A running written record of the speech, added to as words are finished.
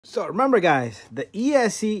So remember guys, the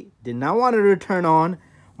ESC did not want to turn on.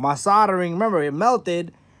 My soldering, remember, it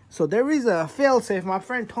melted. So there is a failsafe. My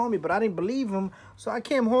friend told me, but I didn't believe him. So I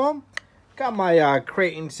came home, got my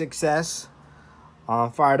creating success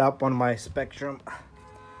fired up on my Spectrum.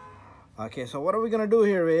 Okay, so what are we gonna do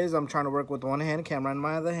here is I'm trying to work with one hand, camera in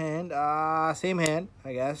my other hand, same hand,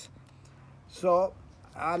 I guess. So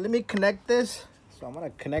let me connect this. So I'm gonna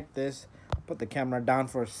connect this. Put the camera down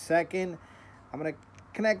for a second. I'm gonna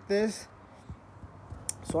connect this.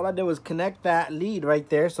 So all I did was connect that lead right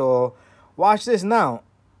there. So watch this now.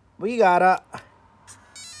 We gotta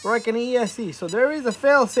work an ESC. So there is a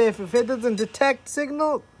fail-safe. If it doesn't detect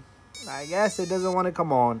signal, I guess it doesn't want to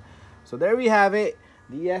come on. So there we have it.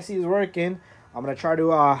 The ESC is working. I'm gonna try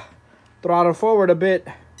to throttle forward a bit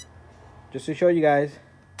just to show you guys.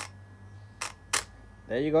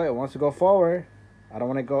 There you go. It wants to go forward. I don't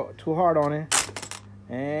want to go too hard on it.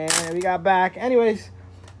 And we got back. Anyways,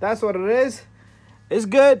 that's what it is. It's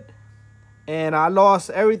good. And I lost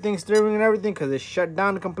everything, steering and everything, because it shut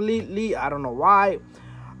down completely. I don't know why.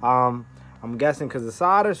 I'm guessing because of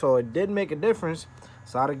solder, so it did make a difference.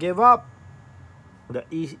 Solder gave up. The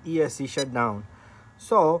ESC shut down.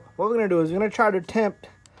 So what we're gonna do is we're gonna try to attempt.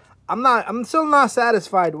 I'm still not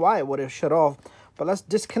satisfied why it would have shut off, but let's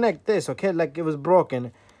disconnect this, okay, like it was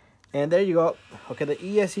broken. And there you go. Okay, the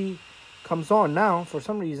ESC comes on now for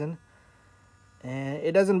some reason, and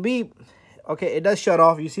it doesn't beep. Okay, it does shut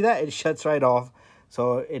off. You see that? It shuts right off.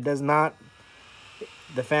 So it does not.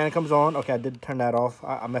 The fan comes on. Okay, I did turn that off.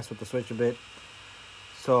 I messed with the switch a bit.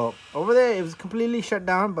 So over there, it was completely shut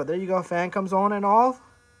down. But there you go. Fan comes on and off.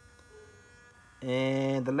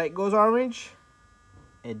 And the light goes orange.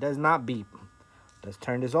 It does not beep. Let's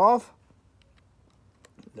turn this off.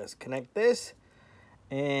 Let's connect this.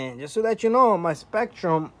 And just so that you know, my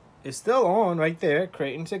Spectrum is still on right there,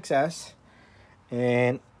 creating success.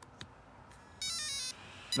 And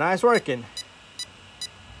nice working.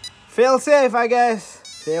 Fail safe, I guess.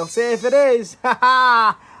 Fail safe it is.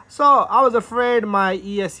 So I was afraid my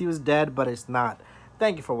ESC was dead, but it's not.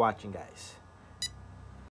 Thank you for watching, guys.